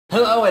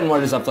Hello and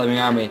what is up, Flaming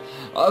Army?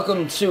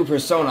 Welcome to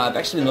Persona. I've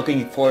actually been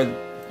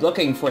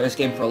looking for this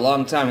game for a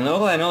long time, and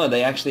I know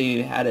they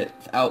actually had it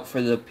out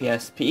for the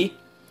PSP,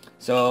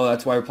 so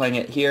that's why we're playing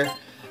it here.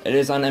 It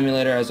is on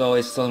emulator, as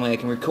always. It's the only way I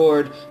can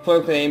record. For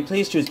playing,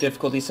 please choose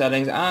difficulty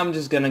settings. I'm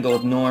just gonna go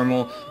with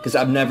normal because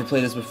I've never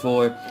played this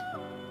before.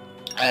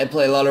 I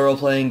play a lot of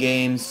role-playing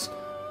games.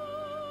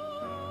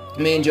 I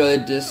may enjoy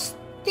the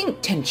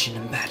distinct tension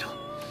in battle.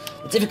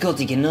 The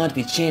difficulty cannot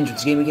be changed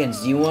once the game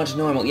begins. Do you want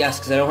normal? Yes,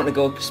 because I don't want to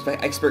go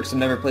expert because I've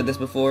never played this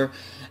before.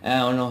 I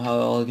don't know how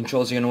all the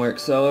controls are going to work,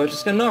 so we're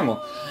just going to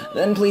normal.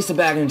 Then please sit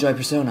back and enjoy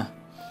Persona.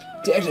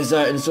 Characters,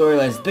 art, and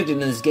storylines depicted in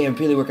this game are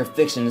purely work of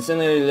fiction and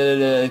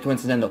similarly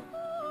coincidental.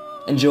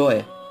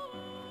 Enjoy.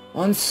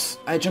 Once,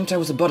 I dreamt I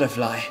was a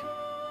butterfly.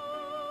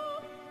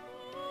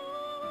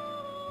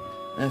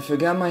 I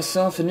forgot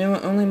myself and knew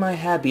only my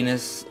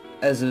happiness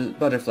as a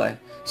butterfly.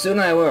 Soon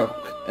I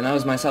awoke, and I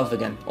was myself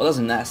again. Well,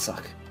 doesn't that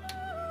suck?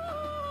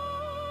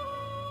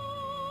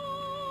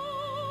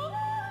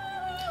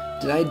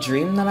 Did I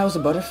dream that I was a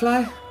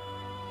butterfly?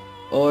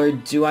 Or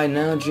do I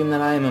now dream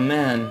that I am a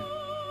man?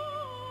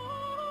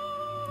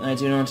 I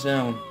do not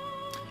know.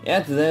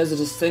 Yet there's a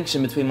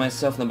distinction between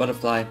myself and the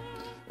butterfly.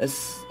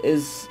 This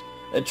is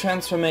a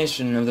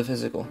transformation of the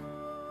physical.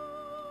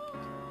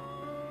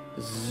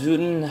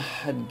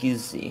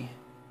 Zunhadgizi.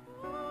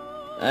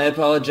 I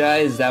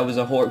apologize, that was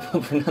a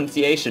horrible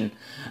pronunciation.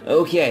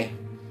 Okay.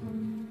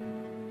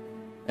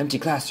 Empty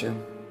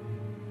classroom.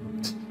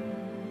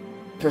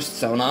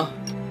 Persona?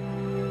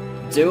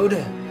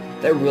 Dude,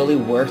 that really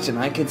worked and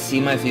I could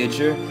see my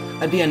future.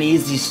 I'd be on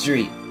easy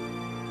street.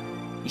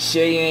 You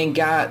sure you ain't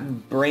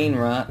got brain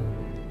rot?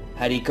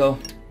 Hariko.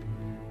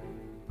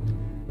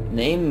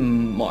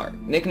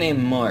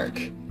 Nickname Mark.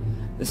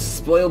 The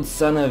spoiled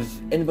son of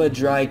Inba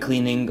dry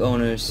cleaning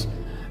owners.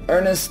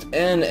 Earnest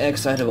and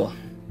excitable.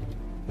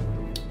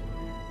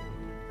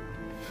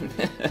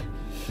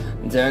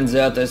 Turns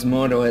out there's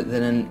more to it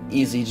than an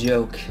easy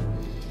joke.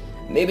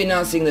 Maybe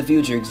not seeing the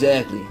future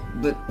exactly,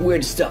 but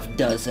weird stuff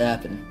does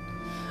happen.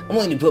 I'm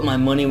willing to put my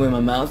money where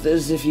my mouth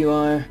is if you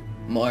are.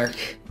 Mark.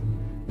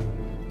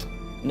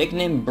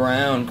 Nickname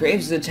Brown.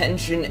 Craves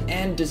attention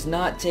and does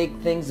not take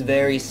things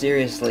very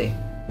seriously.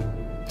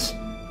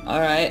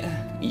 Alright,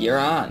 you're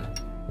on.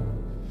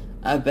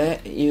 I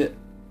bet you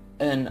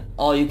an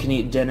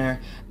all-you-can-eat dinner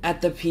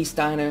at the Peace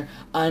Diner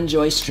on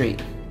Joy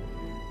Street.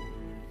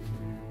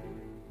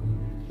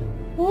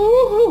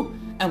 Woohoo!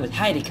 I'm with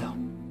Hariko.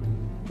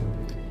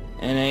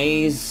 And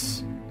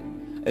he's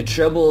a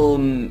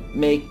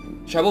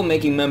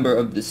troublemaking member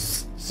of the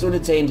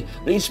soon-attained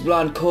bleach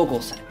blonde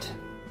Kogel set.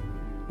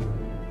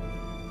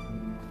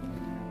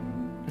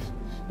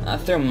 I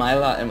throw my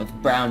lot in with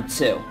Brown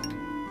too.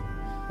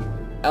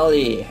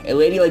 Ellie, a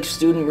ladylike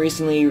student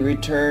recently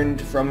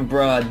returned from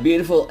abroad,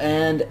 beautiful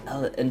and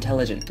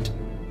intelligent.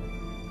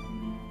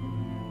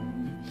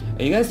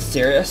 Are you guys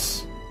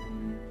serious?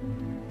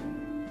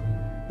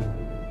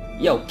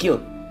 Yo,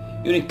 cute.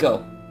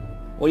 Unico.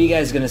 What are you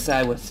guys gonna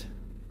side with?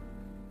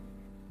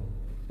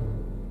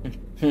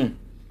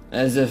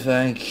 As if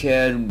I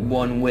cared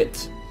one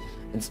whit.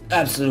 It's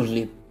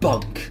absolutely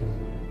bunk.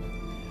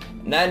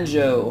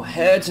 Nanjo,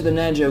 heir to the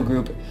Nanjo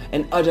group,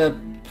 an utter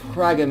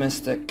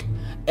pragmatic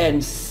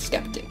and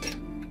skeptic.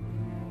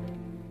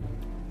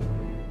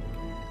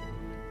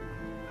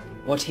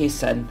 What he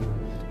said.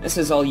 This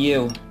is all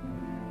you.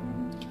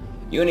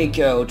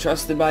 Unico,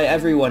 trusted by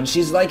everyone.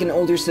 She's like an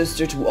older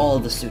sister to all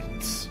the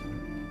students.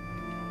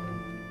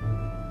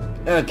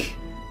 Ugh,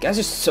 guys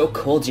are so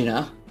cold, you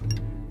know?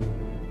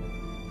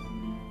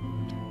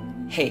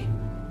 Hey,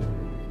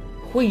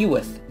 who are you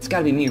with? It's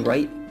gotta be me,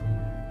 right?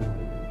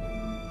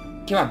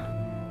 Come on,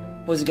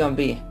 who's it gonna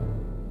be?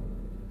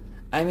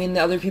 I mean,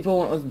 the other people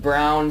went with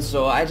Brown,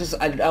 so I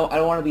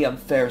don't want to be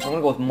unfair, so I'm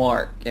gonna go with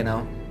Mark, you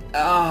know?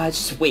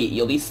 Just wait,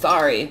 you'll be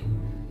sorry.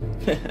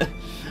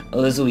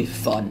 Well, this will be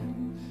fun.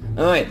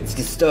 Alright, let's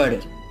get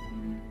started.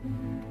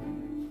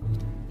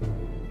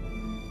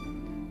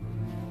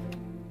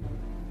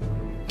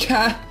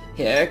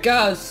 Here it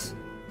goes.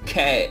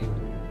 Okay.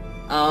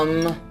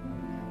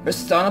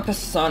 Persona,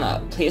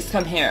 please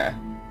come here.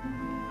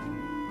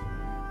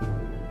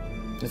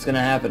 What's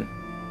gonna happen?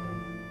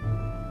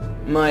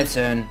 My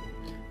turn.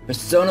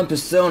 Persona,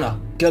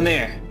 come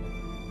here.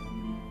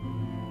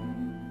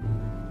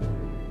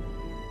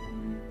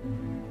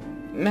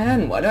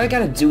 Man, why do I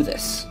gotta do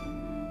this?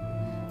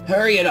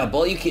 Hurry it up,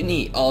 all you can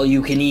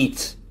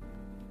eat.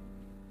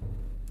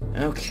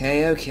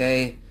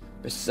 Okay.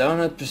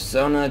 Persona,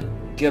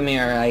 come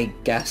here, I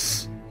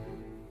guess.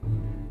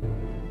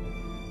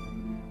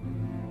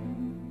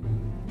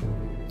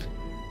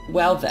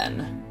 Well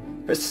then,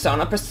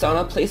 Persona,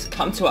 please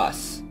come to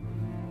us.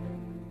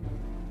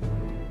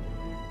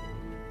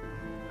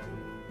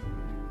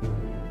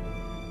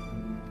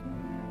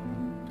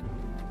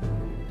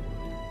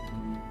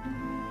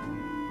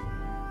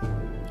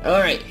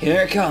 Alright,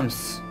 here it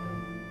comes.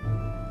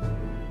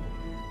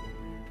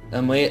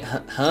 Wait,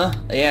 huh?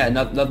 Yeah,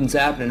 nothing's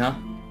happening, huh?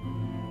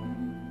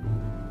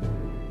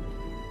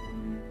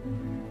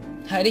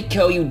 How'd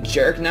kill you,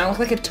 jerk? Now I look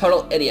like a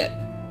total idiot.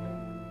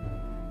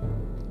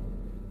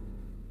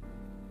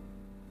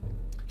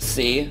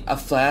 See? A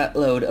flat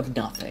load of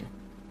nothing.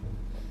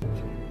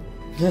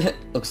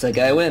 Looks like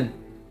I win.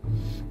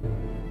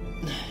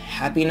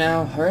 Happy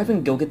now? Hurry up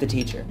and go get the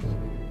teacher.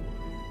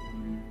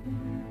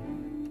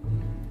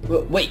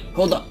 Wait,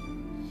 hold up.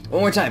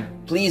 One more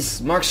time.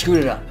 Please, Mark screwed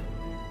it up.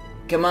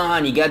 Come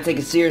on, you gotta take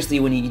it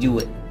seriously when you do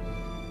it.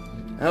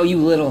 Oh, you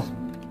little...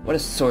 What a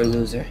sore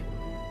loser.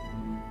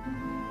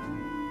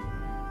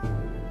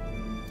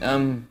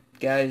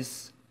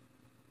 Guys...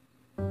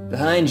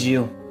 Behind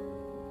you.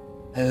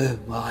 Oh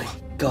my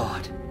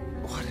god.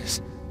 What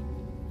is...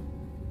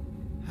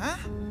 Huh?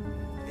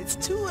 It's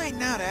too late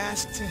now to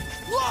ask to...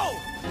 Whoa!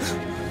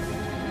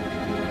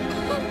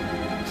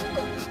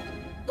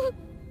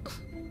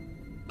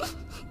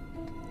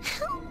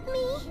 Help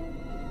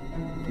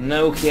me.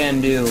 No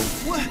can do.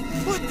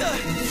 What the...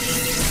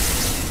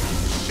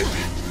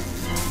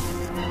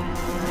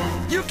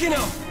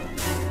 Yukino!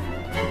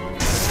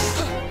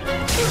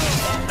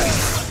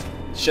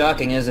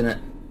 Shocking, isn't it?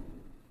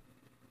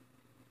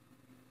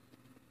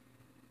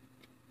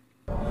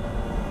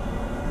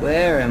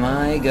 Where am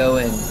I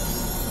going?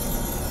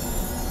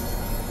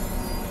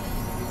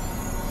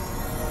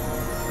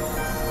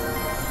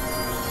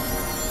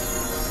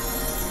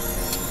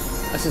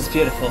 This is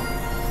beautiful.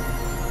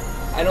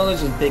 I know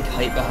there's a big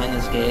hype behind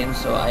this game,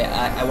 so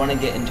I want to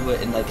get into it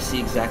and like see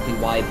exactly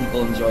why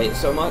people enjoy it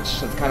so much.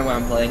 That's kind of why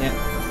I'm playing it.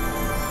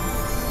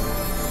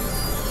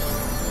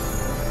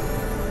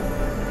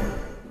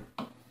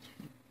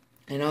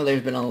 I know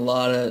there's been a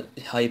lot of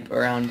hype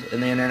around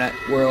in the internet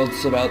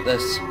worlds about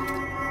this.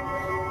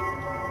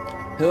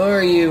 Who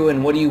are you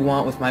and what do you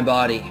want with my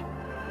body?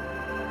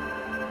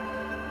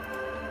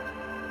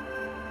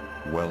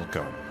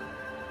 Welcome.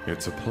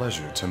 It's a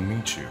pleasure to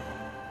meet you.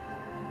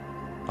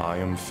 I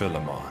am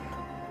Philemon,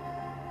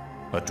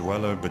 a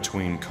dweller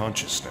between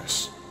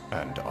consciousness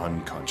and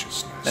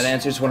unconsciousness. That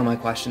answers one of my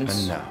questions.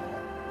 And now,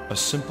 a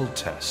simple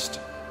test.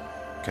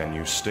 Can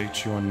you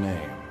state your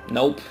name?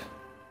 Nope.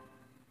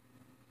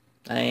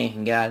 I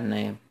ain't got a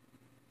name.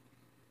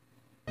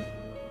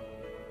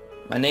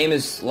 My name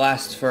is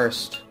last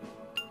first.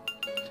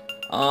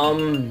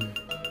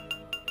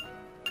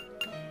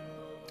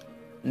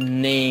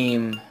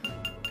 Name.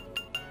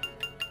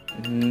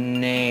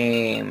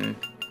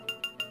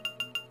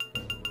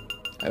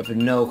 I have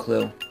no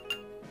clue.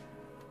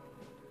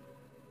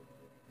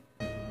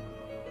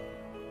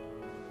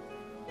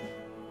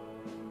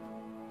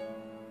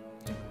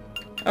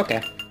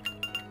 Okay.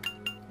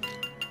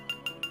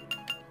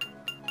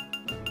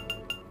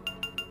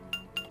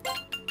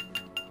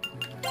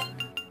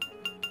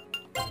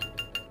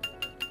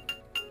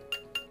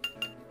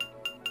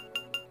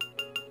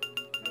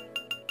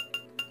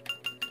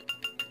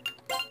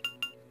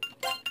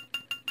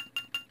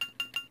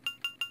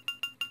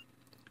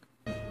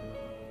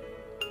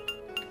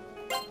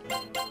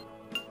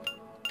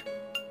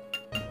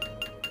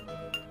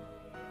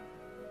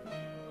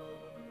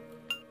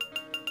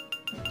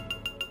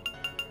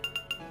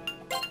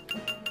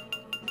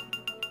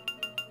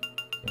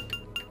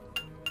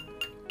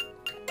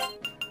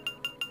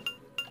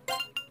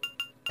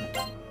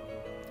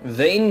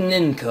 Vein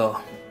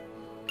Ninko.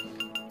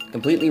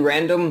 Completely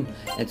random.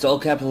 It's all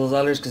capital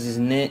letters because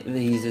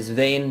he's his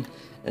Vein.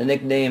 The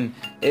nickname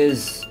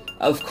is,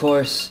 of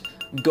course,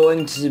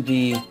 going to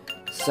be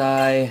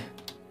Psy.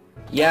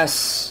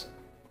 Yes.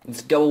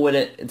 Let's go with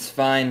it. It's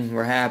fine.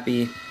 We're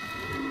happy.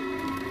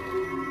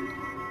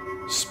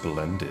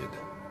 Splendid.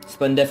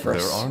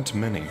 Splendiferous. There aren't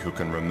many who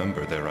can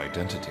remember their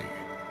identity.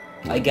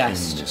 I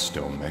guessed. In this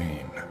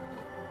domain.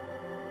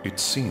 It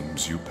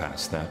seems you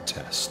passed that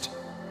test.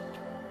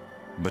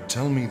 But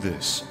tell me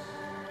this,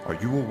 are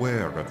you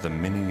aware of the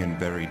many and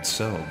varied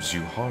selves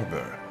you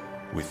harbor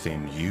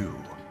within you?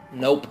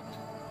 Nope.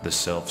 The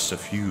self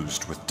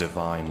suffused with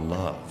divine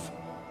love.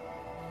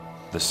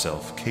 The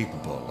self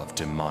capable of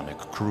demonic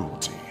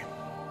cruelty.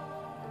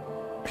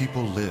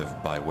 People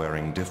live by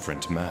wearing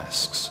different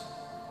masks.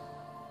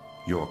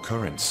 Your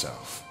current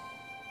self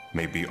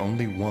may be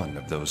only one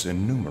of those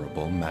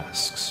innumerable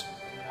masks.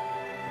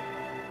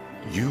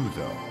 You,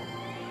 though,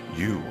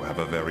 you have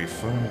a very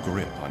firm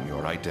grip on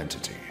your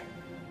identity.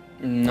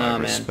 Nah, I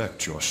man.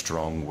 respect your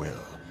strong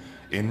will.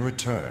 In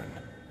return,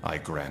 I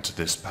grant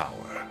this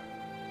power.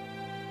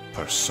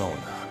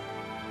 Persona.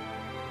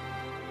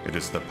 It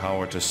is the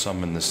power to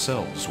summon the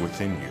selves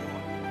within you,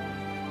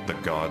 the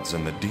gods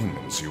and the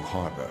demons you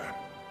harbor.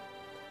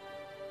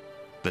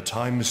 The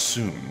time is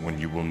soon when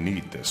you will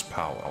need this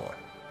power.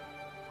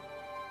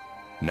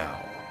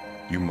 Now,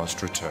 you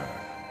must return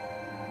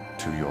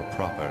to your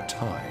proper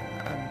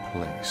time and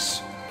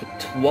place.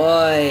 But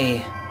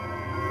why?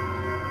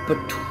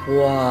 But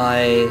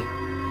why?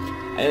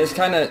 And this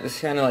kind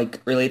of like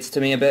relates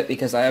to me a bit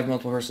because I have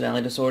multiple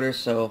personality disorders,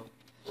 so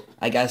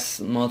I guess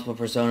multiple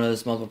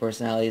personas, multiple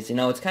personalities, you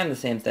know, it's kind of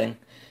the same thing.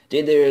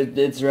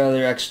 It's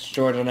rather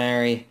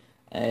extraordinary.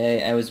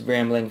 I was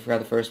rambling, forgot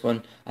the first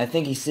one. I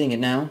think he's seeing it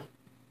now.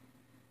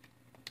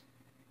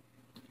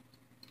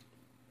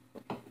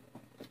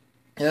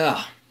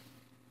 Ugh.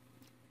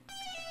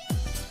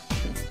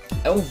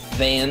 Oh,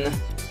 Vane.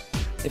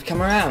 You've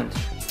come around.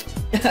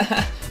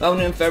 Oh,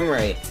 an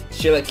infirmary.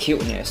 You look cute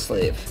when you're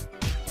asleep.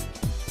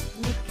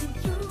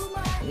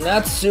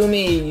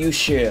 Natsumi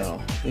Yoshino.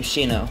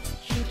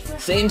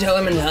 Satan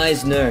Tellerman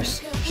High's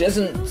nurse. She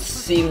doesn't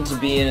seem to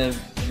be a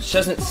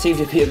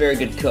very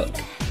good cook.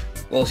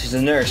 Well, she's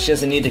a nurse. She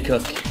doesn't need to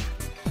cook.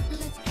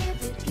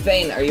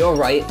 Vane, are you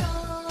alright?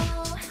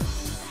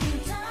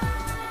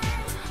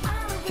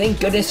 Thank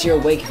goodness you're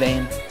awake,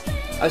 Vane.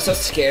 I was so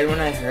scared when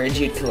I heard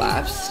you'd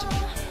collapsed.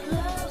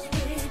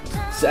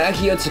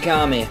 Sakio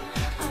Takami,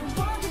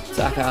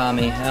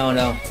 I don't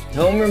know.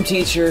 Homeroom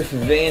teacher for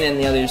Vane and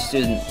the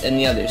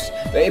others.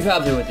 Very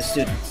popular with the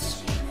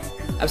students.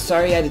 I'm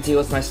sorry you had to deal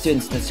with my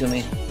students,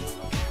 Natsumi.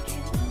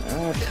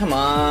 Oh, come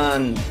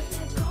on.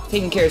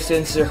 Taking care of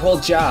students is your whole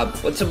job.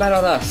 What's so bad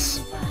on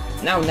us?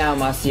 Now,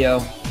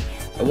 Masio.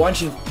 I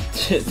want you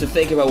to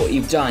think about what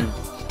you've done.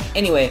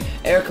 Anyway,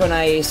 Eriko and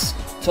Ais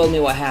told me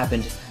what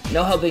happened.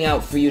 No helping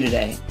out for you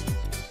today.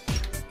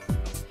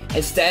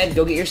 Instead,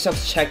 go get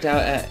yourself checked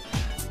out at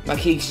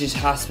Makiji's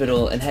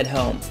hospital and head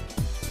home.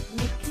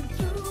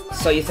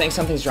 So you think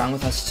something's wrong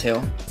with us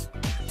too?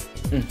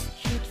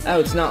 Oh,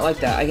 it's not like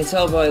that. I can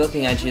tell by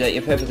looking at you that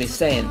you're perfectly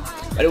sane.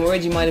 But I'm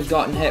worried you might have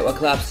gotten hit while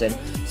collapsing.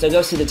 So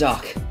go see the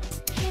doc.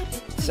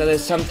 So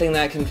there's something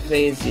that can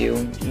phase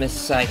you, Miss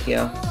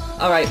Psycho.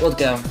 Alright, we'll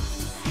go.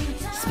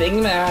 Speaking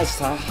of my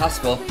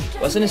hospital,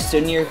 wasn't a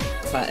student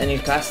in your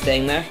class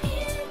staying there?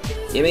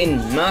 You mean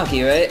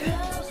Maki, right?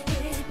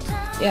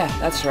 Yeah,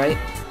 that's right.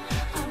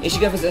 You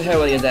should go visit her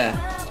while you're there.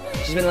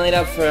 She's been laid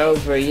up for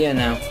over a year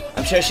now.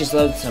 I'm sure she's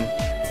loathsome.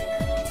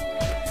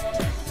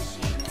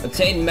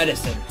 Obtain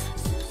medicine.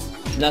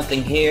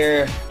 Nothing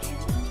here.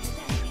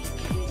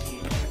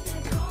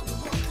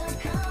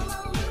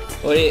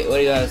 What do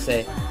you gotta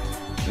say?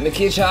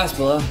 McKeach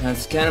Hospital,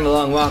 that's kind of a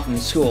long walk from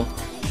the school.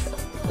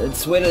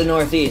 It's way to the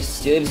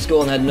northeast. You leave the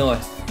school and head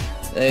north.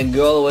 Then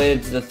go all the way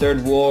to the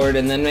 3rd ward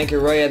and then make a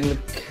right at the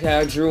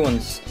McCouch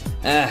ruins.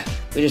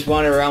 We just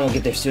wander around, we'll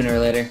get there sooner or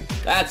later.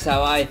 That's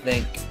how I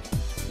think.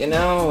 You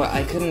know,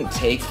 I couldn't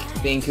take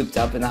being cooped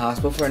up in the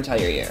hospital for an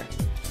entire year.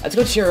 Let's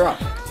go cheer her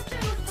up.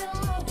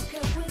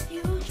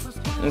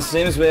 It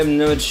seems we have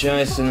no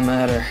choice in the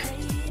matter.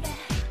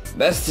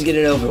 Best to get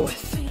it over with.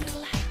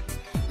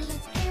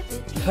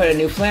 Put a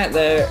new plant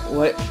there.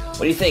 What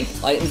do you think?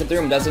 Lightens up the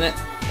room, doesn't it?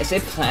 I say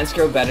plants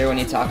grow better when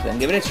you talk to them.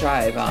 Give it a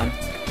try, Yvonne.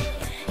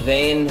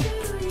 Vane.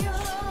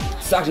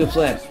 Let's talk to a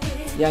plant.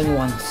 Young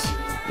ones,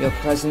 your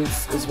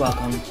presence is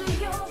welcome.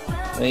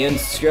 Will you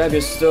inscribe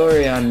your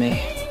story on me?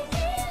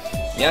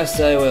 Yes,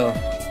 I will.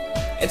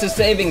 It's a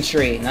saving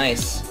tree.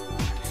 Nice.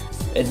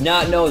 I did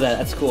not know that.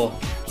 That's cool.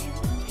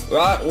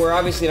 We're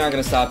obviously not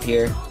going to stop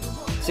here.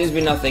 Seems to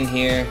be nothing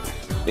here.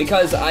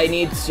 Because I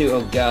need to...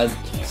 Oh god.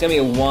 It's going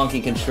to be a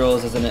wonky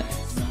controls, isn't it?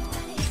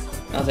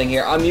 Nothing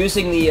here. I'm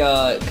using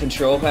the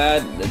control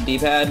pad, the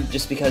D-pad,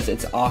 just because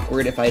it's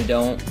awkward if I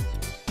don't.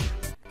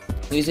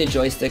 I'm using a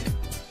joystick.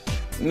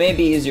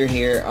 Maybe easier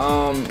here.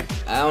 I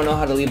don't know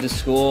how to leave the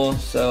school,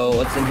 so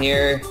what's in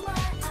here?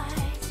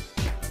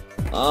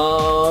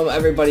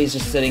 Everybody's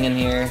just sitting in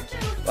here.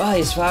 Wow,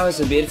 these flowers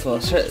are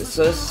beautiful. So this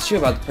is true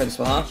about the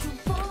principal, huh?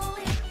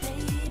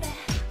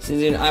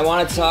 I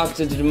want to talk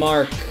to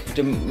DeMark.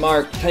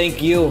 DeMark,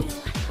 thank you.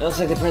 It looks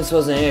like the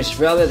principal's in here. She's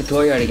probably at the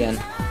courtyard again.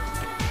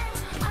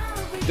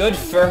 Good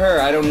for her.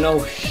 I don't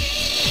know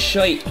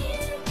shite.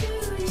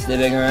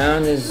 Sniffing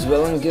around is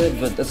well and good,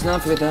 but let's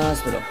not forget the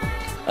hospital.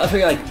 I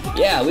figure like,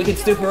 yeah, we could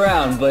snoop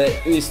around, but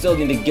we still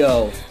need to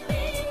go.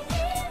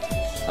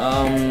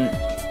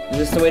 Is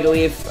this the way to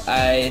leave?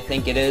 I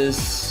think it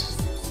is.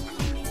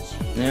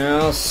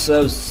 You're all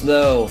so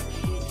slow.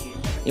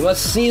 You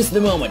must seize the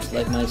moment,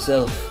 like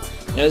myself.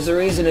 There's a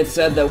reason it's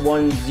said that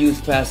one's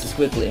youth passes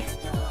quickly.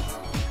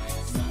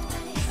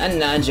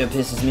 And Nanja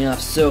pisses me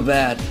off so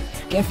bad.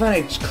 Can't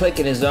find a click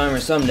in his armor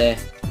someday.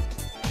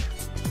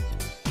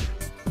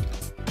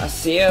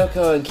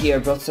 Asioko and Ki are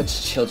both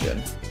such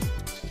children.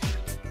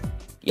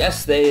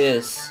 Yes, they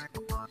is.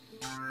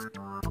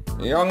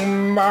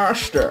 Young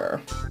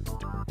master.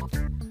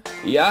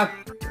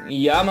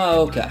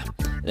 Yamaoka.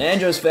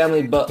 Nanjo's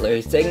family butler.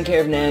 He's taken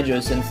care of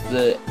Nanjo since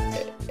the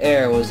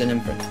heir was an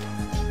infant.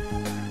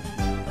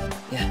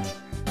 Yeah.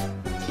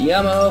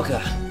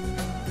 Yamaoka.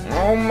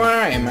 Oh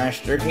my,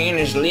 Master Keen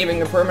is leaving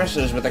the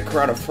premises with a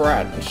crowd of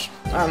friends.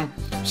 I'm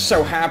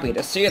so happy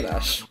to see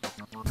this.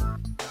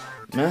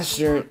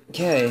 Master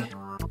K.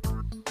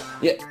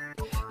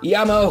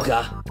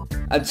 Yamaoka.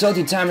 I've told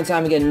you time and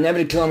time again never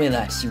to call me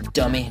that, you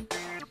dummy.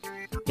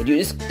 Did you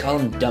just call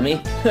him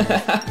dummy?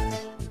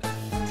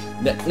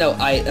 No,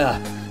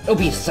 don't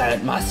be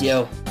silent,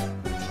 Masio.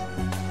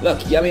 Look,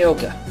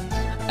 Yamaoka.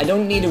 I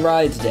don't need a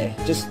ride today.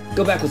 Just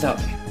go back without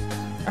me.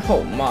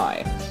 Oh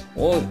my.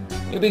 Well,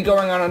 you'll be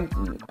going out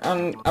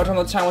on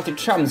the town with your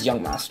chums,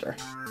 young master.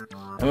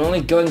 I'm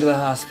only going to the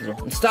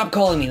hospital. And stop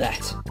calling me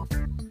that.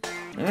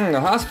 The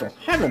hospital?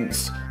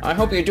 Heavens! I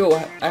hope you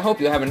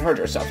haven't hurt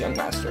yourself, young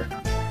master.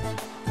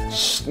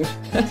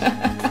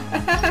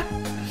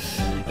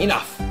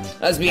 Enough.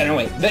 Let's be on our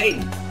way.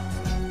 Vane!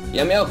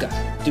 Yamaoka,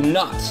 do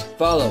not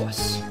follow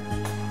us.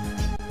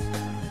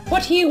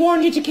 What? He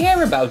warned you to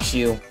care about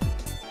you.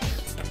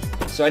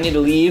 So I need to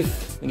leave.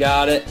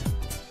 Got it.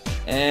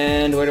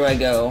 And where do I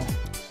go?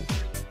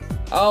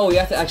 Oh, you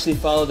have to actually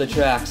follow the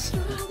tracks.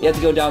 You have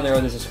to go down there.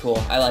 Oh, this is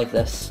cool. I like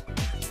this.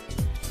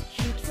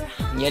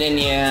 Yin and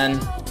yang.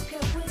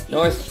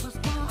 North,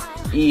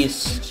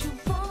 east.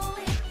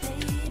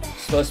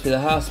 Supposed to be the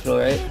hospital,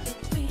 right?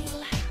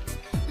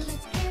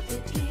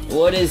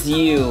 What is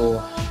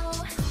you?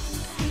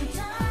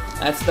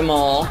 That's the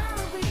mall.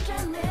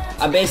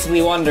 I'm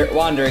basically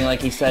wandering,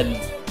 like he said.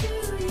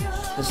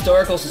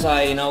 Historical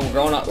society, you know,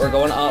 we're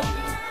going up.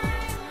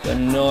 The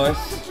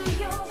north.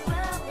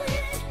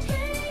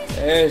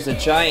 There's a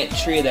giant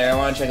tree there. I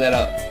want to check that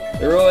out.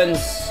 The ruins.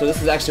 So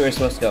this is actually where we're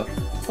supposed to go.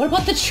 What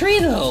about the tree,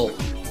 though?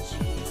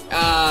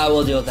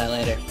 We'll deal with that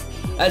later.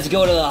 Let's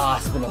go to the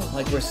hospital,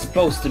 like we're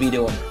supposed to be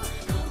doing.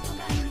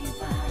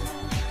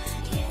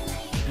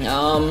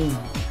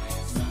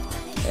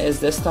 Is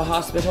this the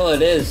hospital?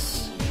 It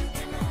is.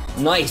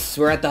 Nice,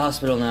 we're at the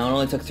hospital now. It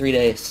only took 3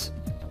 days.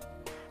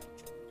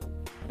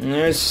 And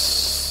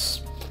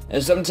there's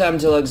some time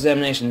until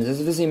examinations. Let's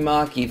visit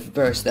Maki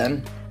first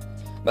then.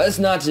 But it's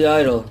not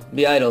to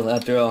be idle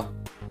after all.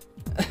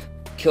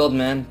 Killed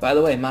man. By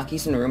the way,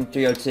 Maki's in room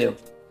 302.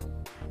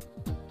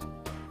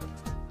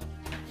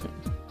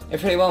 You're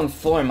pretty well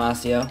informed,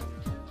 Masio.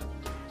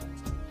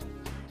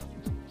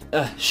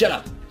 Shut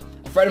up.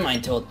 A friend of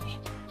mine told me.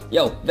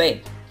 Yo,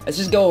 Vane, let's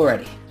just go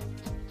already.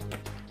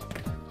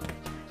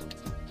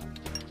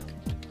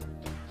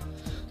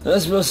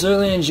 Those people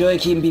certainly enjoy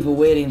keeping people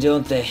waiting,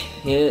 don't they?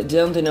 Yeah,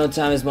 don't they know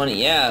time is money?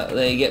 Yeah,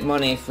 they get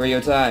money for your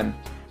time.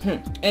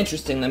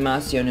 Interesting that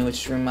Masio knew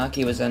which room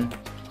Maki was in.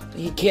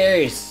 He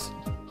cares.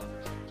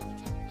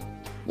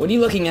 What are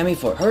you looking at me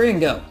for? Hurry and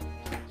go.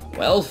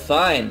 Well,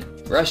 fine.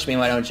 Rush me,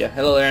 why don't you?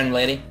 Hello there,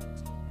 lady.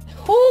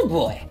 Oh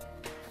boy.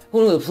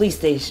 Who knew the police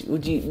station?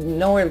 Would you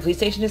know where the police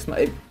station is?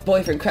 My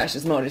boyfriend crashed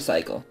his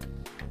motorcycle.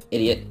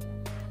 Idiot.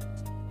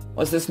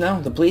 What's this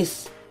now? The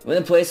police? We're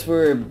in the place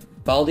where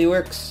Baldy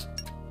works?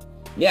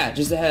 Yeah,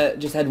 just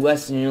head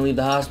west and you'll leave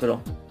the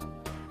hospital.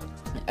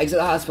 Exit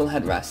the hospital and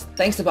head west.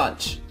 Thanks a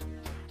bunch.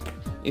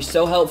 You're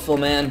so helpful,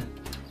 man.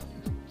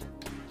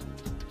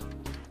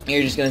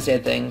 You're just gonna say a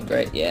thing,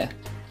 right? Yeah.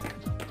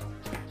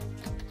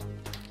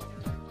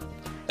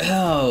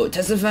 Oh,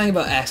 testifying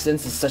about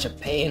accidents is such a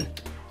pain.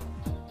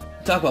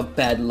 Talk about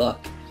bad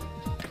luck.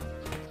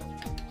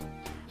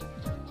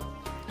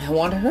 I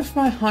wonder if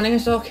my honey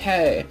is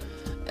okay.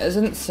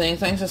 Isn't saying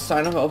things a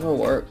sign of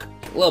overwork?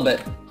 A little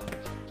bit.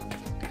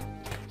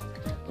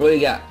 What do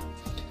you got?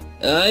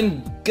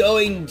 I'm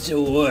going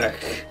to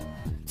work.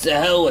 To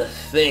hell with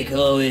fake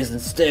hallways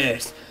and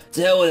stairs.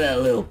 To hell with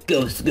that little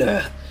ghost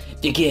girl.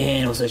 If you can't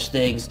handle such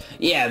things,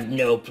 you have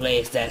no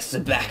place that's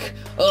back.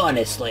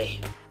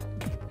 Honestly.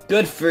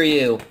 Good for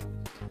you.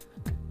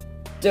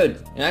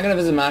 Dude, you're not gonna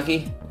visit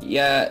Maki?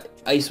 Yeah,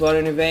 ice water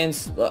in your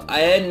veins? Look,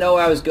 I didn't know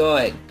where I was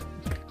going.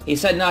 He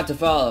said not to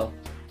follow.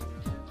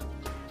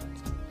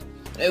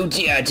 Oh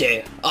dear,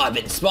 dear. I've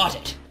been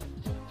spotted.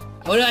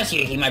 I would ask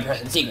you to keep my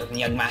personal secret from the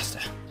young master.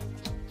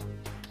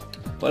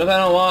 What if I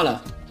don't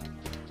wanna?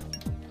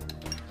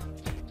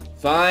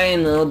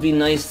 Fine, it'll be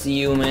nice to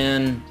you,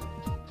 man.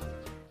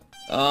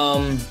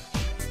 Do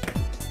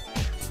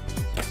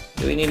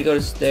we need to go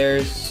to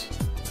stairs?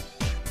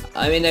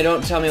 I mean, they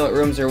don't tell me what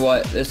rooms are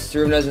what. This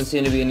room doesn't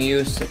seem to be in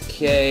use.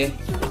 Okay.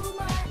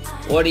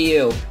 What are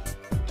you?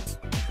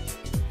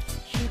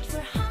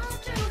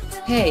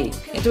 Hey,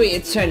 you have to wait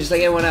your turn just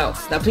like everyone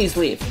else. Now please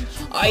leave.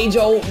 I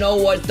don't know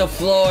what the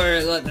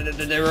floor,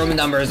 the room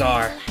numbers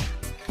are.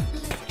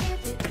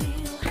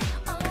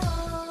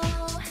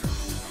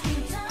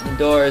 The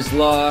door is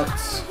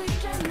locked.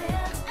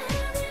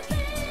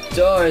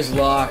 Door is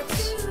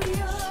locked.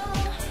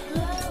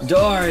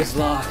 Door is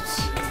locked.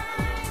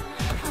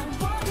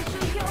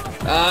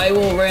 I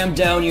will ram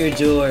down your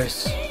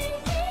doors.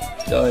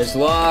 Door is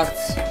locked.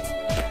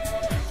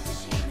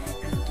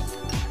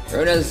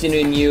 Room doesn't seem to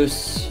be in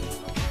use.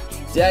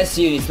 I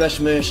see you need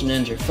special permission to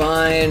enter.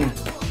 Fine.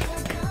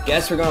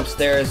 Guess we're going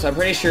upstairs. I'm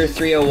pretty sure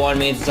 301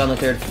 means it's on the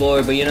 3rd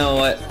floor, but you know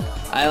what?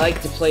 I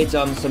like to play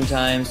dumb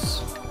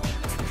sometimes.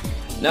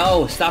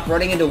 No, stop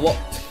running into what?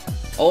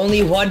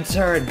 Only one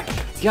turn.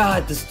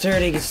 God, this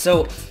turning is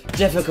so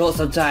difficult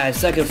sometimes.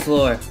 2nd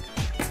floor.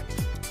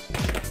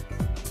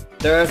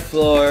 3rd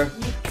floor.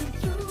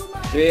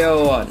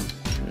 301.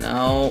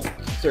 No.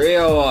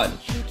 301.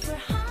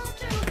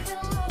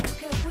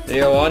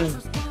 301?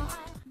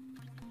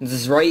 Is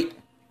this right?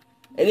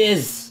 It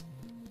is!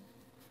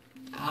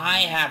 I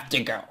have to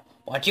go.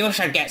 But you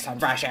should get some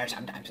fresh air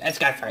sometimes. It's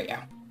good for you.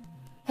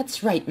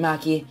 That's right,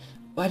 Maki.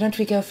 Why don't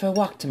we go for a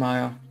walk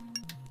tomorrow?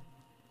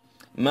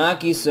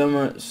 Maki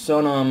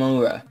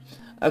Sonomura.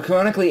 A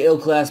chronically ill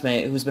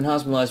classmate who's been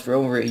hospitalized for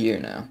over a year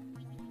now.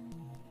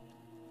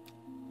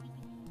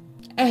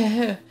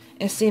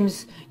 It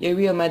seems your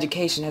real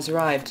medication has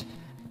arrived.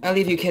 I'll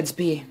leave you kids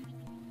be.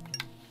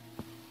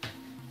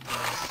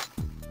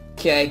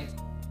 Okay.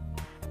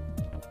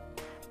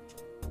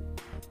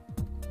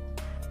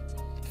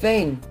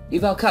 Vane,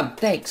 you've all come,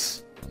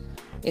 thanks.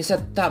 Yes, I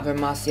thought for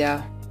Marcia.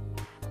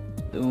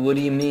 What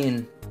do you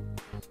mean?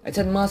 I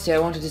told Marcia I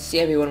wanted to see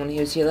everyone when he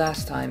was here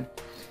last time.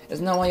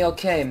 Isn't that why y'all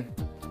came?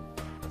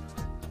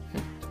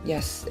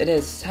 Yes, it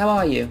is. How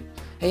are you?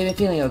 Have you been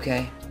feeling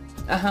okay?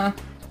 Uh-huh.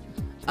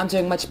 I'm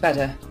doing much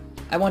better.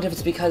 I wonder if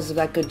it's because of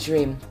that good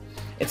dream.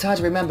 It's hard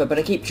to remember, but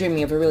I keep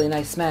dreaming of a really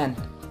nice man.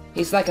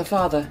 He's like a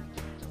father.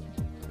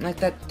 Like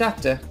that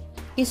doctor.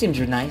 He seemed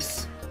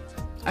nice.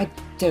 I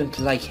don't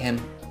like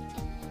him.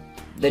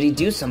 Did he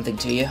do something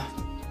to you?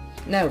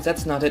 No,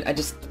 that's not it. I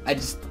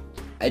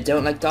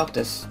don't like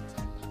doctors.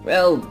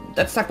 Well,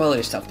 let's talk about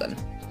other stuff then.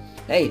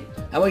 Hey,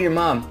 how about your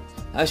mom?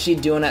 How's she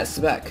doing at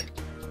Spec?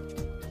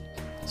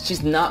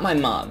 She's not my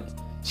mom.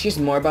 She's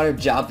more about her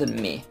job than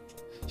me.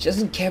 She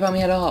doesn't care about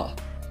me at all.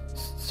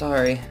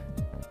 Sorry.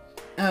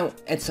 Oh,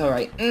 it's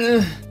alright.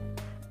 No.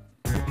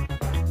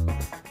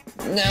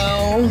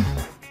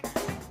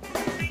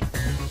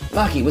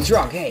 Maki, what's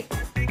wrong? Hey.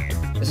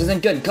 This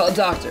isn't good. Call a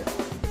doctor.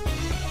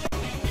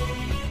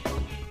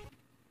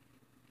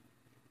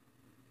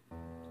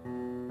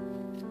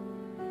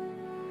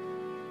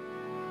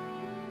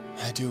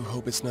 I do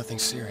hope it's nothing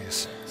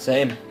serious.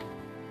 Same.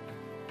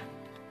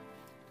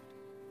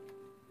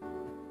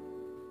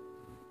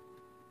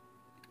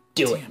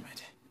 Do it. Damn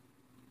it.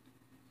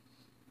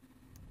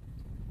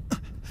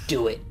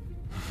 Do it.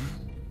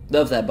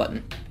 Love that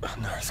button.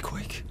 An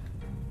earthquake.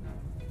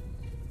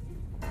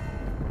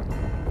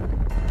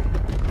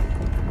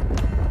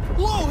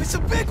 Whoa, it's a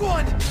big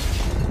one!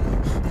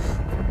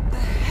 The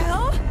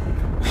hell?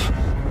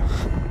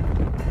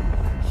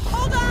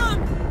 Hold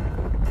on!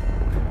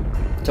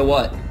 To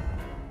what?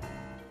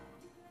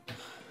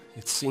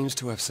 It seems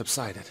to have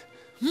subsided.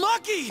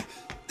 Maki!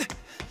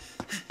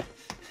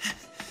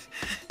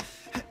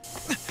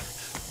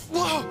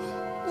 Whoa!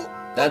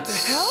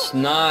 That's hell?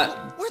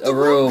 not Where'd a the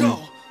rope room. go?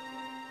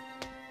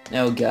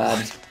 Oh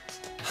god.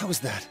 How was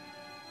that?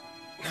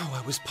 No,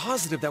 I was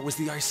positive that was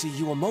the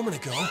ICU a moment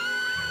ago.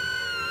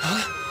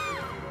 Huh?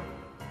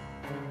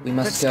 We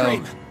must That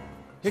go. scream!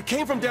 It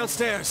came from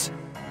downstairs!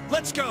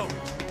 Let's go!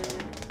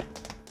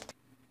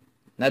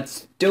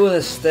 Let's do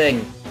this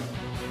thing.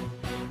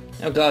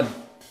 Oh god.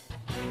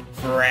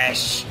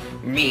 Fresh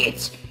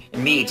meat.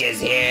 Meat is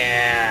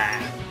here.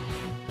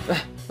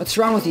 What's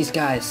wrong with these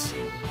guys?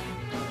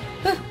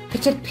 The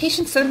dead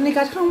patient suddenly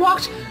got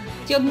unwalked.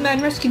 The old man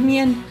rescued me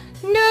and...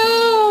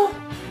 No!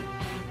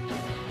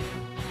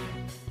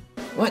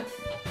 What?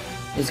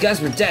 These guys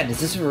were dead.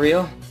 Is this for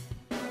real?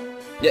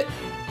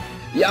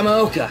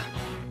 Yamaoka!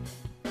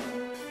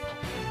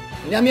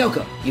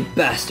 Yamaoka, you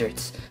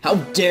bastards! How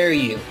dare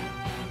you!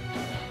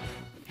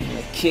 I'm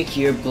gonna kick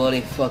your bloody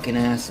fucking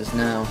asses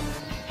now.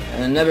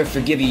 And I'll never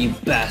forgive you, you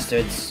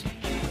bastards.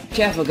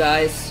 Careful,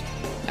 guys.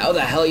 How the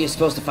hell are you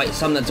supposed to fight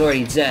someone that's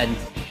already dead?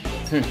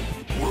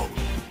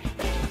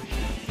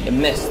 You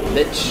missed,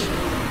 bitch.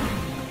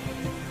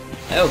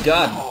 Oh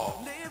god.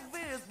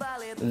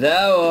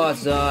 Thou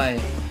art I,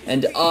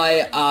 and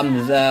I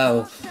am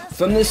thou.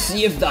 From the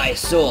sea of thy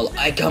soul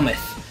I cometh.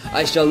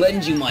 I shall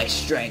lend you my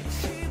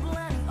strength.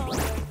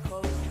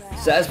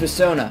 Saz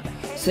Persona,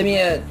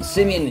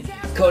 Simeon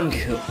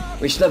Konku,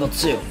 reach level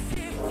 2.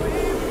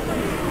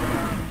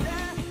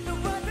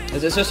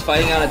 Is this just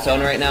fighting on its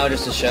own right now,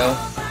 just to show?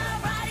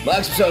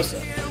 Black's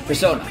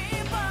Persona,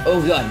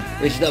 oh gun,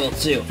 reach level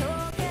 2.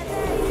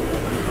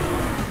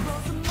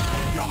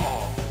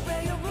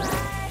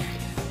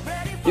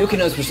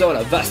 Yukino's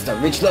Persona, Vesta,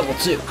 reach level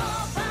 2.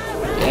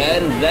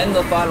 And then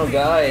the final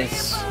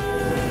guys.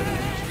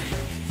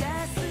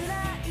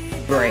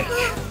 Break.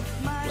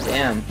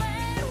 Damn.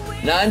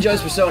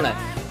 Nanjo's Persona,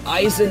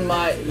 Aizen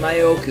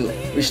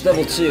Myoku, reach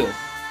level 2.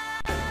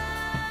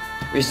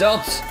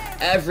 Results,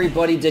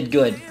 everybody did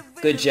good.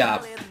 Good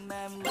job.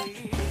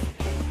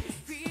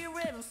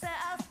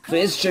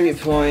 Please tribute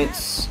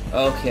points.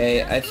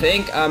 Okay, I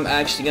think I'm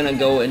actually gonna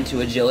go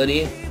into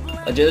agility.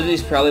 Agility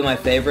is probably my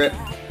favorite.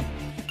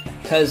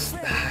 Because,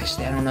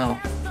 actually, I don't know.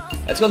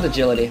 Let's go with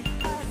agility.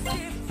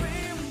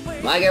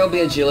 My guy will be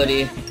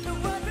agility.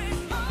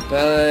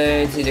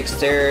 But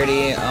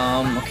dexterity,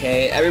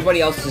 okay.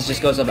 Everybody else's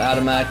just goes up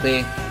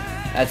automatically.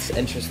 That's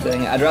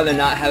interesting. I'd rather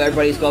not have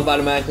everybody's go up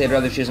automatically. I'd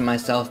rather choose it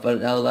myself,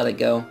 but I'll let it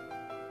go.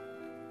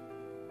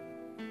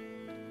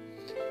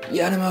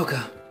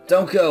 Yamaoka,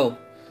 don't go.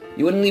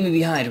 You wouldn't leave me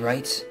behind,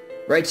 right?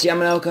 Right,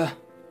 Yamaoka?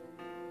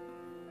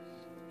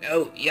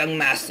 Oh, young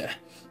master,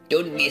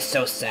 don't be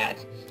so sad.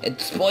 It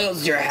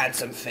spoils your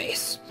handsome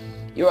face.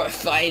 You're a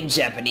fine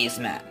Japanese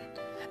man,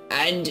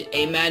 and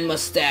a man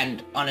must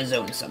stand on his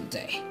own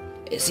someday.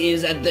 It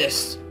seems that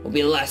this will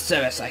be the last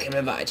service I can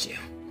provide you.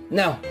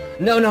 No,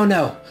 no, no,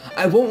 no.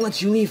 I won't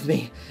let you leave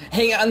me.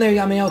 Hang on there,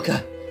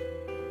 Yamaoka.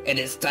 It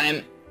is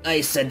time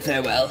I said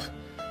farewell.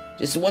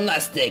 Just one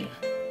last thing.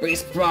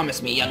 Please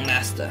promise me, young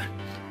master.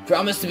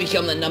 Promise to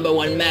become the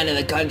 #1 man in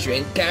the country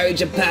and carry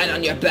Japan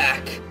on your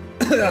back.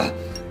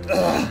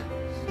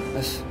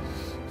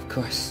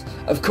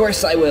 Of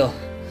course I will.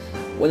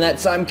 When that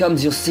time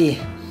comes, you'll see.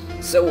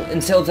 So,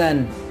 until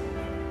then,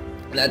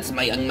 that's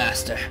my young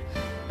master.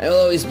 I will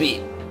always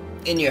be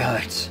in your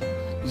heart.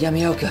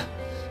 Yamaoka.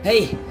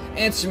 Hey,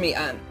 answer me.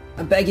 I'm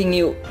begging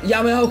you.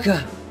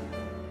 Yamaoka.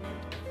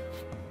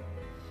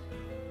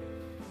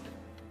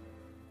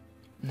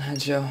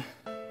 Najo.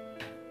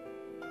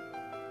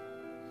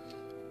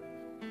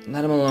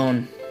 Let him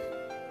alone.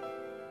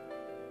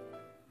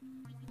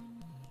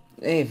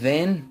 Hey,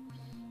 Vane.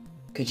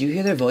 Could you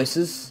hear their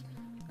voices?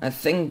 A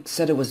thing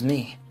said it was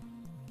me.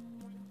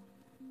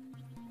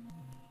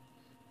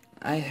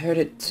 I heard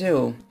it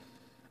too.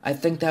 I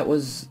think it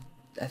was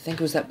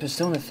that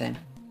persona thing.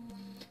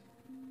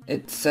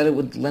 It said it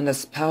would lend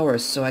us power,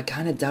 so I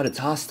kinda doubt it's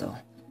hostile.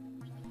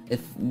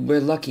 If we're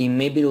lucky,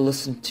 maybe it'll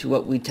listen to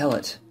what we tell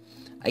it.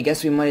 I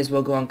guess we might as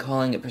well go on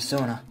calling it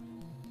persona.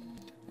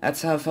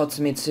 That's how it felt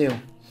to me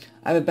too.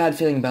 I have a bad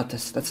feeling about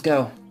this. Let's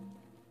go.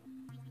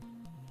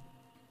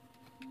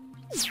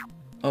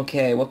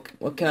 Okay,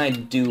 what can I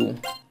do?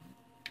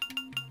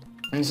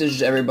 This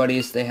is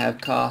everybody's. They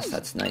have costs.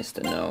 That's nice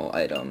to know.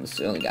 Items.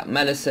 We only got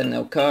medicine,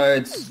 no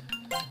cards.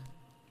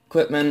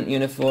 Equipment,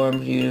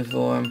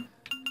 uniform.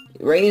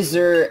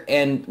 Razor,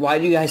 and why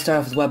do you guys start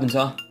off with weapons,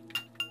 huh?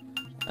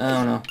 I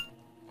don't know.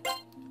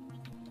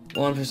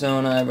 One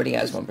persona. Everybody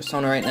has one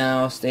persona right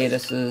now.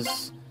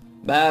 Statuses.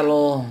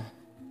 Battle.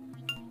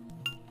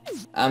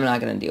 I'm not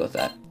gonna deal with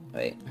that.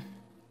 Wait.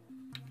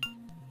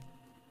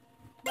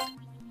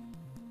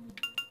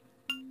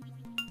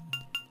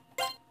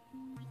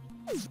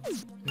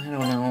 I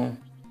don't know.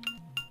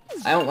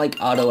 I don't like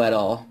auto at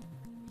all.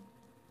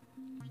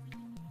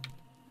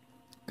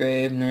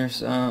 Grave nurse,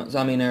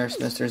 zombie nurse,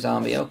 Mr.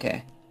 Zombie,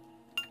 okay.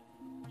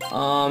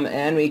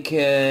 And we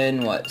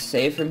can, what,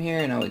 save from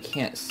here? No, we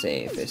can't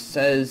save. It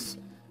says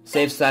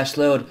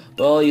save/load,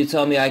 but all you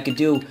tell me I could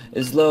do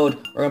is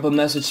load or up a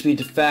message speed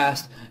to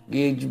fast.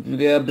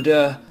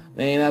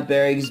 Name out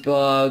berries,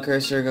 blah,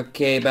 cursor,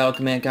 okay, battle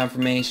command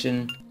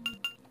confirmation.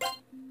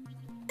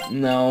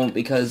 No,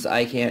 because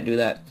I can't do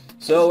that.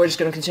 So we're just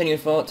gonna continue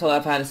until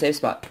I find a safe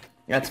spot.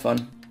 That's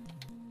fun.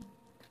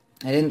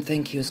 I didn't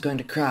think he was going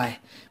to cry.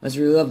 I must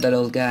really love that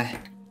old guy.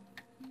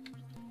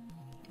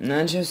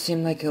 Najo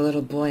seemed like a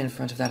little boy in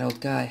front of that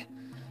old guy.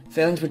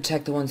 Failing to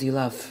protect the ones you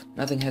love.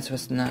 Nothing hurts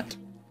worse than that.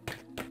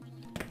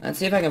 Let's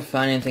see if I can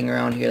find anything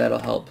around here that'll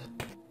help.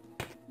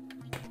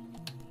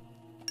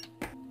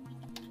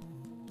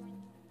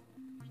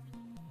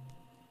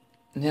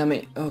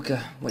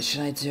 Yamaoka, what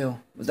should I do?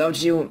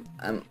 Without you,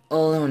 I'm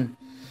all alone.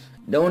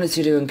 No one is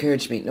here to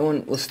encourage me. No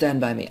one will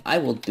stand by me. I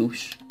will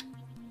douche.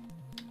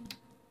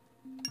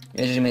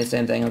 You guys made the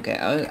same thing. Okay,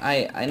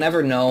 I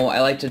never know.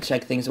 I like to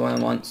check things more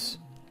than once.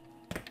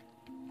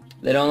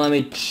 They don't let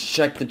me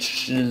check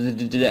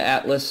the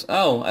Atlas.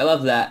 Oh, I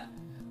love that.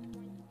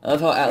 I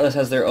love how Atlas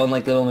has their own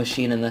like little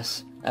machine in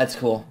this. That's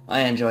cool.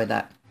 I enjoyed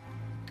that.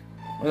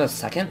 What, the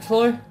second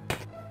floor?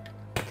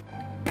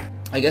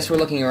 I guess we're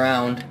looking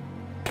around.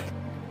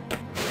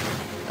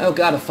 Oh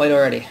god, a fight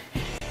already.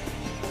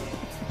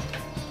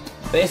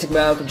 Basic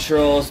battle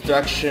controls,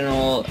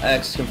 directional,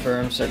 X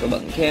confirm, circle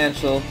button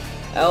cancel,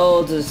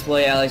 L to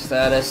display ally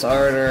status,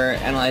 R to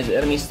analyze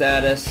enemy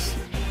status,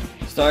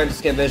 start to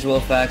skip visual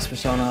effects,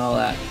 persona, all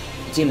that.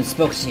 The demon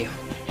spoke to you.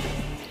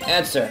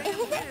 Answer.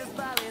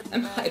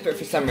 I'm hyper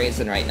for some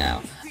reason right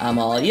now. I'm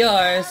all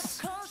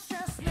yours.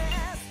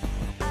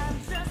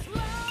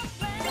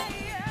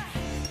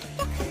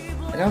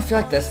 I don't feel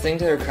like listening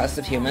to the requests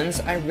of humans.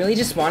 I really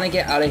just want to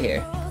get out of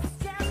here.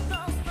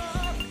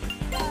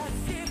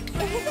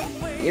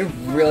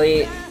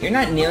 You're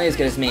not nearly as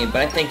good as me, but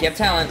I think you have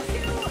talent.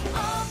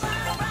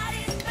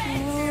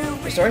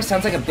 Your story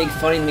sounds like a big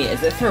funny to me.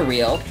 Is it for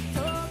real?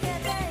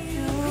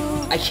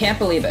 I can't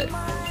believe it.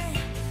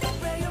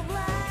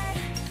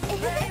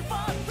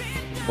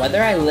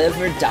 Whether I live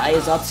or die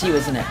is up to you,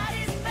 isn't it?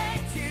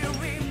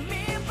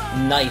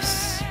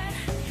 Nice.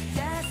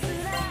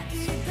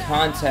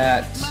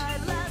 Contact.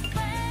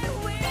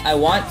 I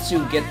want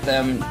to get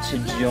them to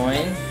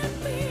join.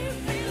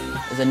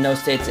 There's a no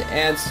state to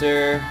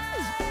answer.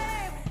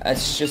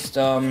 That's just,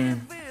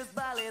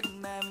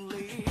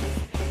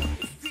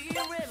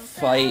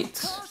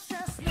 fight.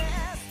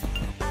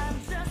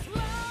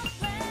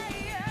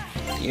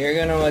 You're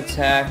gonna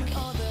attack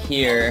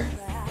here.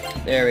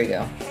 There we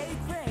go.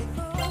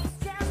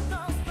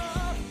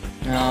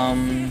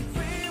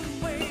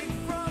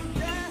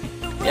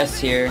 Yes,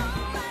 here.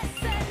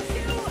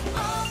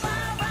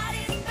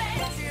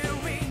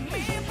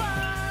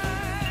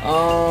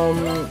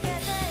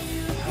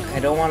 I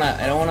don't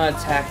wanna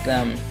attack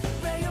them.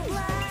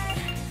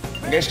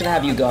 I'm just gonna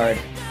have you guard.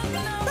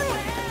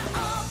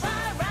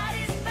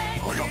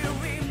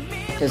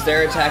 Because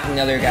they're attacking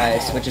other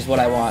guys, which is what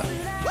I want.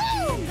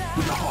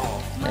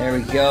 There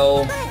we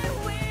go.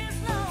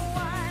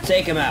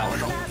 Take him out.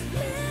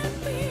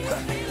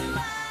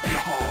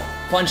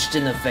 Punched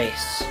in the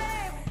face.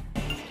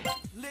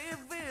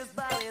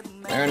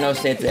 There are no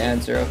states to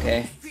answer,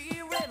 okay.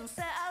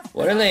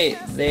 What are they?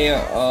 They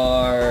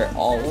are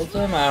all of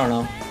them? I don't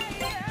know.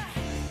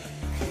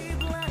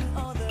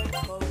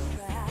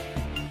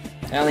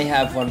 I only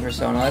have one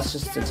persona. Let's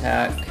just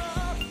attack.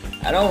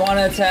 I don't want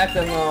to attack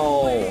them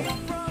though.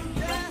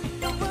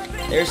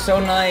 They're so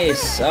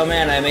nice. Oh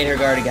man, I made her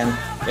guard again.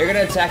 They're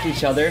gonna attack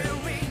each other.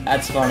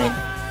 That's funny.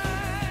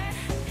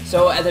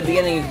 So at the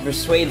beginning you can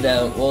persuade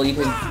them. Well, you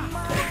can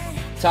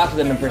talk to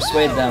them and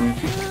persuade them.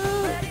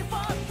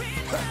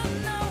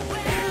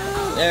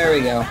 There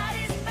we go.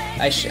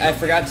 I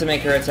forgot to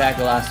make her attack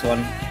the last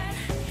one.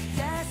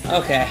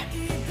 Okay.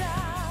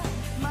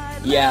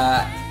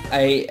 Yeah,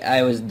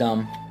 I was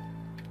dumb.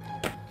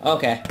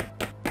 Okay.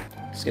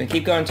 Just gonna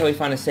keep going until we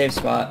find a safe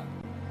spot.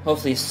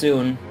 Hopefully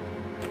soon.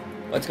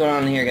 What's going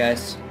on here,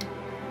 guys?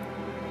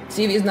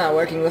 TV's not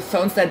working, the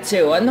phone's dead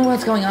too. I don't know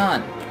what's going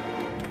on.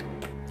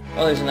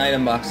 Oh, there's an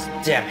item box.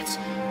 Damn it.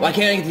 Why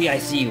can't I get to the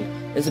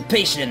ICU? There's a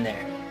patient in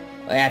there.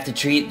 I have to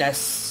treat that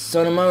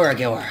Sonomura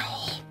girl.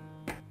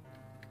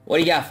 What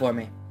do you got for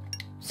me?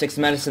 6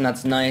 medicine,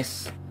 that's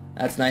nice.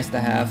 That's nice to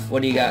have.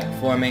 What do you got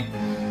for me?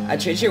 I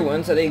treat your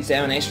wounds at the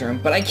examination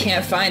room, but I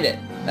can't find it.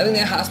 I think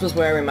the hospital's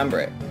where I remember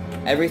it.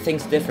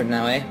 Everything's different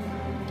now, eh?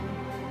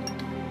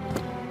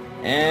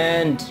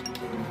 And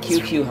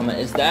QQ helmet.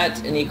 Is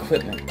that an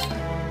equipment?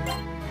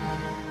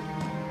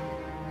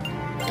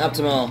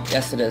 Optimal.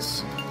 Yes, it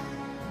is.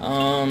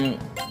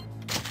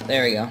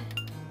 There we go.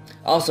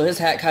 Also, his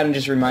hat kind of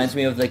just reminds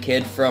me of the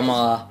kid from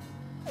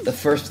the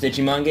first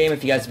Digimon game,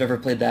 if you guys have ever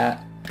played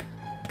that.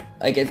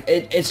 Like,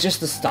 it's just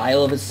the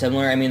style of it's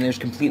similar. I mean, there's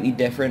completely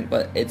different,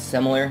 but it's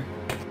similar.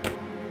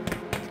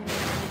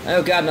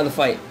 Oh god, another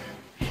fight.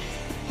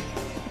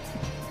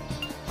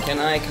 Can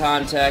I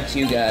contact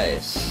you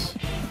guys?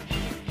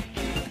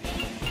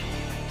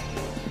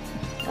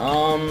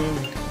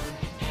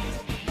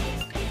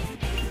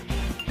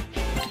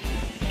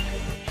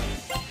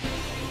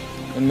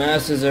 The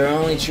masses are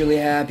only truly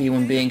happy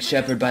when being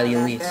shepherded by the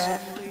elites.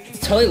 It's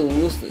totally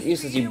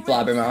useless, you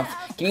blabbermouth.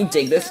 Can you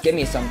dig this? Give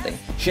me something.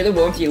 Share the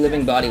warmth of your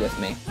living body with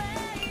me.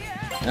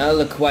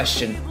 Another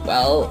question.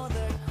 Well,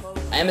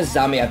 I am a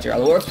zombie after all.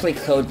 The words play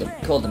cold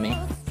to me.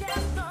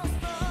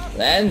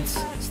 Then,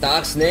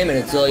 Stock's name and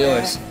it's all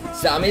yours.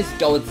 Zombies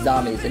go with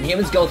zombies, and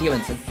humans go with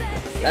humans.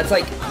 That's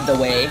like the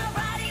way.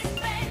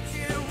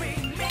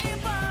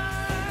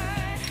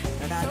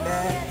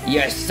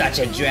 You're such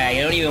a drag,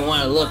 I don't even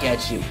want to look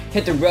at you.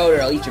 Hit the road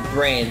or I'll eat your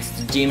brains.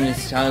 The demon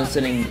is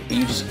condescending, but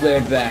you just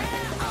glared back.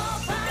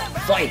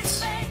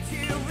 Fight!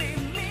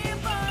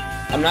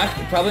 I'm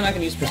probably not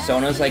gonna use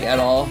personas like at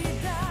all.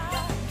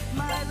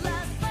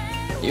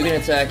 You can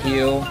attack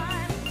you,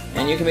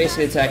 and you can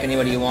basically attack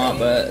anybody you want,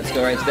 but let's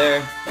go right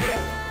there.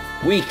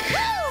 Weak.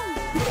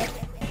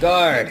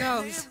 Guard.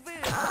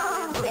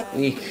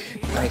 Weak.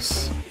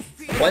 Nice.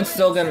 One's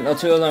still gonna, no,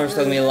 2 of them are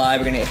still gonna be alive.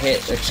 We're gonna get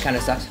hit, which kind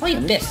of sucks. Oh, you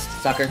missed,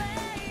 sucker.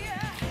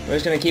 We're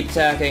just gonna keep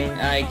attacking.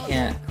 I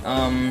can't.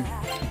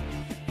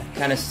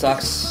 Kind of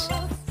sucks.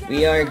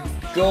 We are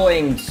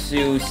going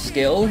to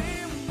skill.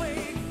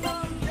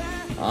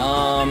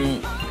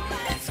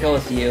 Let's go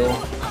with you.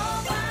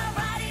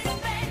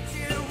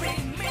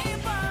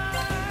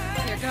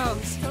 Here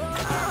goes.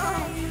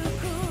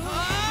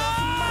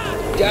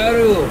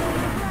 Garu!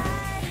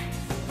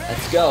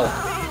 Let's go.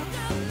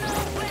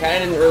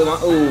 Kinda didn't really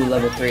want. Ooh,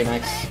 level 3,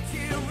 nice.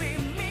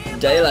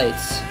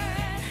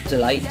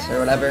 Delight, or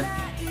whatever.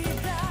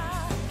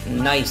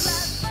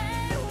 Nice.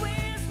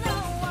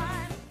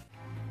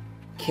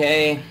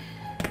 Okay.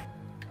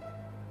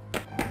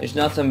 There's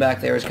nothing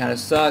back there, which kind of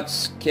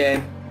sucks.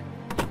 Okay.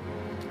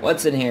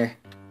 What's in here?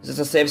 Is this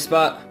a safe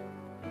spot?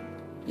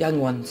 Young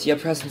ones, your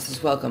presence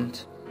is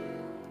welcomed.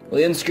 Will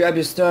you inscribe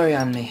your story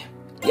on me?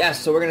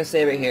 Yes, so we're gonna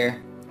save it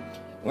here.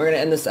 We're gonna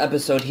end this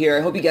episode here.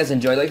 I hope you guys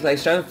enjoyed. Like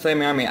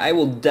cytonicflame army. I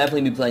will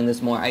definitely be playing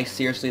this more. I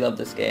seriously love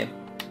this game.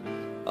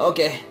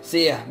 Okay,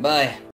 see ya. Bye.